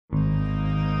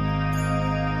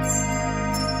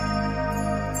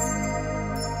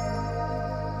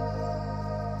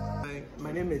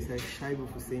name is Shaibu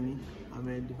Fusieni. I'm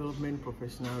a development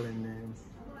professional and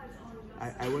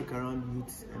I work around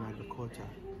youth and agriculture.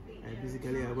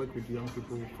 Basically, I work with young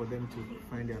people for them to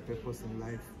find their purpose in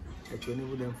life, to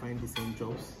enable them find decent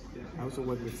jobs. I also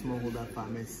work with smallholder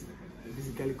farmers,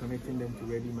 basically connecting them to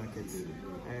ready markets.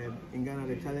 In Ghana,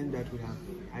 the challenge that we have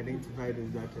identified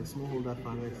is that smallholder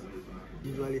farmers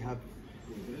usually have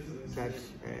that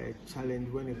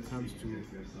challenge when it comes to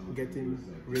getting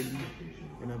ready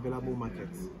and available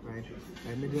markets, right?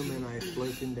 Middlemen are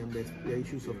exploiting them. There's the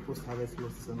issues of post-harvest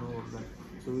losses and all of that.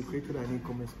 So we created an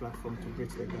e-commerce platform to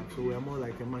bridge the gap. So we are more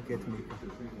like a market maker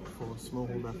for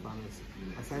smallholder farmers.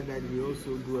 Aside that, we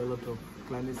also do a lot of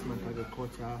climate-smart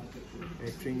agriculture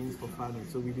trainings for farmers.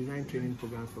 So we design training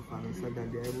programs for farmers so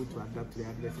that they're able to adapt to the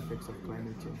adverse effects of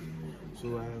climate change.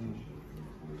 So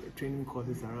training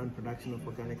courses around production of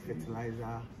organic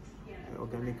fertilizer,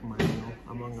 organic manure,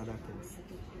 among other things.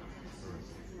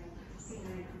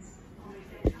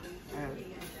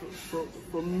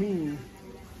 For me,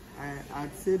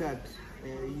 I'd say that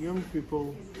young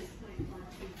people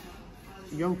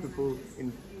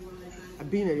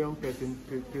being a young person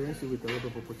presents you with a lot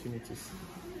of opportunities.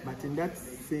 But in that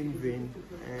same vein,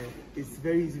 it's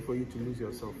very easy for you to lose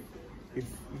yourself if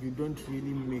you don't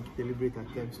really make deliberate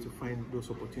attempts to find those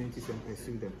opportunities and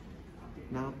pursue them.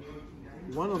 Now,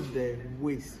 one of the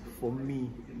ways for me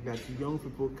that young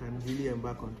people can really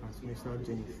embark on transformational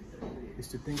journeys is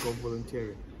to think of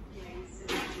volunteering.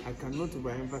 I cannot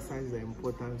overemphasize the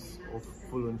importance of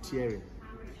volunteering,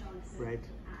 right?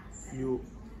 You're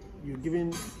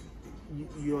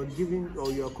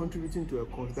contributing to a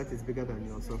cause that is bigger than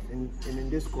yourself, and in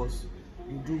this cause,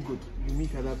 you do good. You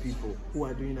meet other people who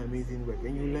are doing amazing work,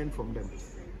 and you learn from them.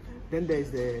 Then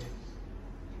there's the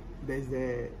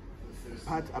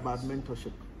part about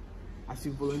mentorship. As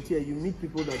you volunteer, you meet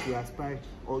people that you aspire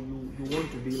or you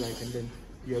want to be like, and then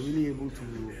you are really able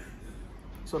to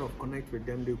sort of connect with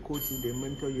them. They coach you, they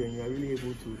mentor you, and you are really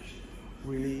able to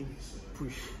really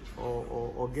push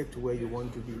or get to where you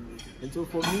want to be. And so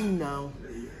for me now,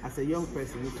 as a young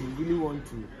person, if you really want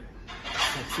to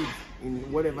succeed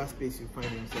in whatever space you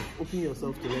find yourself, open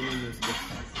yourself to learning new skills.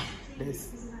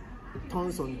 There's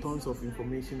tons and tons of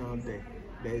information out there.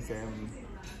 There's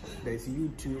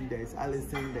YouTube, there's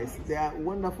Allison, there are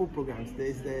wonderful programs.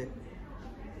 There's the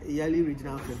yearly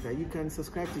regional center. You can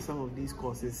subscribe to some of these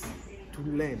courses to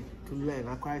learn,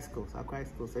 acquire skills,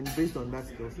 and based on that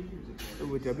skills,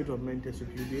 with a bit of mentorship,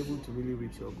 you'll be able to really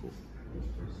reach your goal.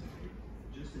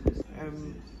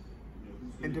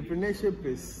 Entrepreneurship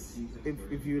is,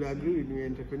 if you agree with me,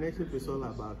 entrepreneurship is all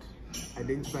about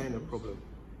identifying a problem,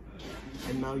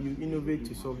 and now you innovate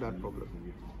to solve that problem.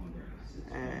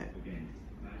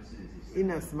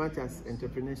 In as much as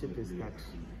entrepreneurship is that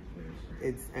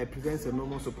it presents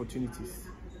enormous opportunities,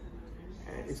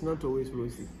 it's not always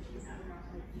rosy.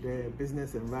 The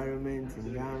business environment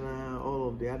in Ghana, all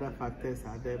of the other factors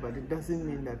are there, but it doesn't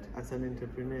mean that as an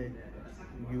entrepreneur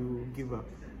you give up.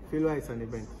 Failure is an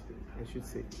event, I should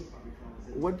say.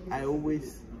 What I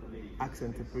always ask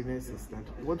entrepreneurs is that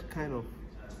what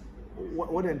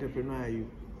entrepreneur are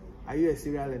you? Are you a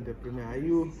serial entrepreneur? Are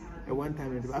you a one-time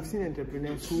entrepreneur? I've seen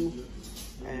entrepreneurs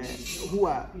who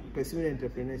are pursuing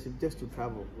entrepreneurship just to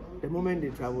travel. The moment they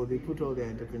travel, they put all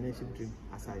their entrepreneurship dream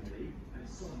aside.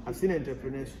 I've seen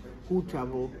entrepreneurs who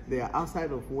travel, they are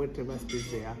outside of whatever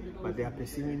space they are, but they are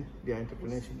pursuing their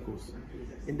entrepreneurship goals.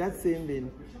 In that same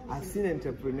vein, I've seen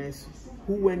entrepreneurs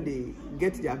who, when they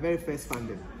get their very first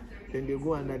funding, then they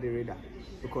go under the radar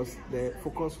because the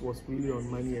focus was really on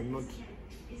money and not,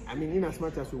 in as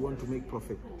much as we want to make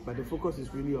profit, but the focus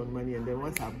is really on money. And then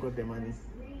once I've got the money,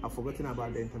 I've forgotten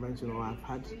about the intervention, or I've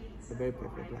had a very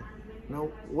perfect life.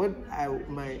 Now,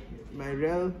 my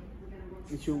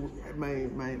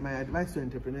advice to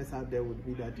entrepreneurs out there would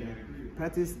be that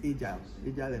practice agile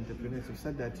entrepreneurship,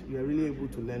 so that you are really able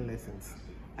to learn lessons.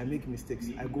 I make mistakes,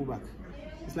 I go back.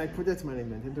 It's like project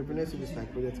management. Entrepreneurship is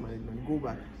like project management. Go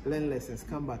back, learn lessons,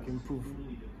 come back, improve.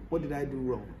 What did I do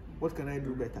wrong? What can I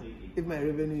do better? If my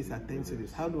revenue is at 10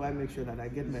 cities, how do I make sure that I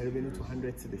get my revenue to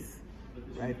 100 cities?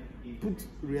 Right? Put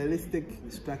realistic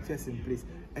structures in place.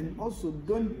 And also,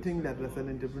 don't think that as an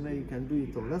entrepreneur you can do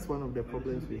it all. That's one of the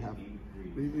problems we have.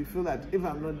 We feel that if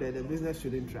I'm not there, the business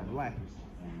shouldn't run. Why?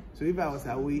 So if I was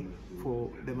away for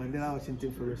the Mandela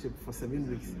Washington Fellowship for 7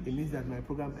 weeks, it means that my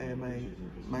program,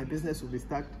 my business will be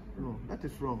stuck. No, that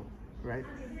is wrong, right?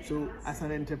 So as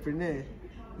an entrepreneur,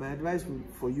 my advice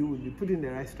for you would be putting the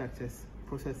right structures,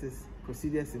 processes,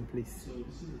 procedures in place,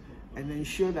 and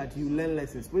ensure that you learn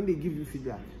lessons. When they give you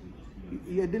feedback,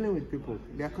 you're dealing with people,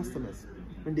 they are customers.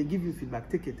 When they give you feedback,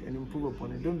 take it and improve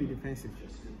upon it. Don't be defensive.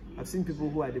 I've seen people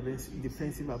who are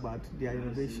defensive about their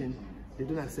innovation. They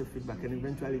don't accept feedback, and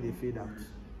eventually they fade out,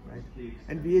 right?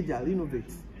 And be agile,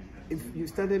 innovate. If you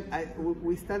started,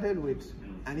 we started with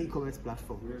an e-commerce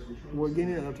platform. We're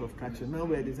gaining a lot of traction. Now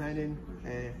we're designing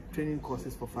training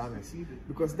courses for farmers,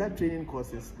 because that training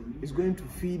courses is going to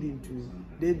feed into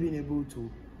they being able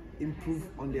to improve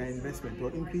on their investment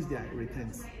or increase their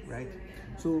returns, right?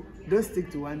 So don't stick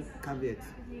to one caveat.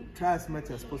 Try as much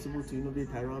as possible to innovate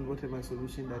around whatever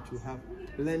solution that you have.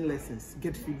 Learn lessons,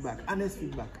 get feedback, honest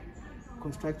feedback,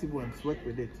 constructive ones, work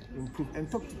with it, improve, and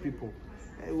talk to people.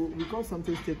 We call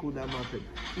something stakeholder mapping.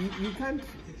 You can't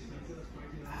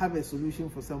have a solution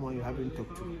for someone you haven't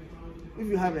talked to. If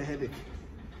you have a headache,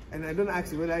 and I don't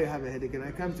ask you whether you have a headache, and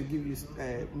I come to give you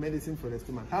medicine for the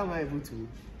stomach, how am I able to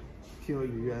cure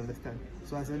you? You understand?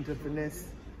 So as entrepreneurs,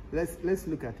 let's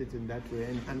look at it in that way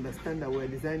and understand that we're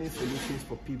designing solutions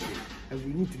for people, and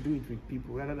we need to do it with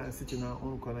people rather than sit in our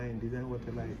own corner and design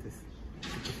whatever it is.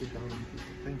 Sit down with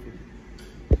people. Thank you.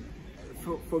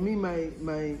 For me,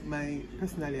 my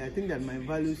personally, I think that my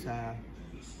values are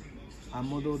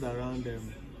modeled around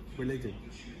religion.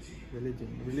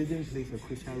 Religion plays a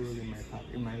crucial role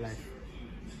in my life.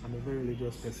 I'm a very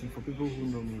religious person. For people who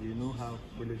know me, they know how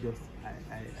religious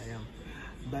I am.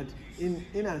 But in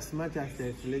as much as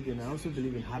there's religion, I also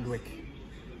believe in hard work.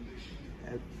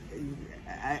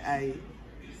 I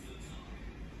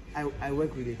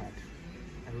work really hard.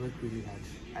 I work really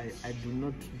hard. I do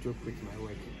not joke with my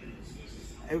work.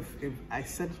 If I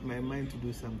set my mind to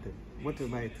do something,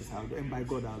 whatever it is, I'll do, and by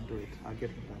God, I'll do it. I'll get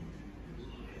it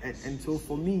done. And so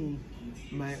for me,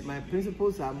 my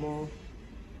principles are more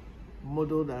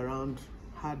modeled around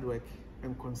hard work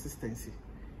and consistency.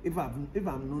 If I'm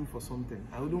known for something,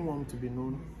 I wouldn't want to be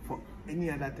known for any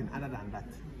other thing other than that.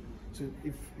 So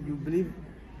if you believe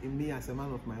in me as a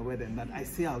man of my word and that I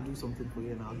say I'll do something for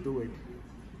you and I'll do it,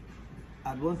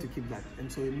 I'd want to keep that.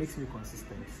 And so it makes me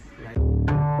consistent, right?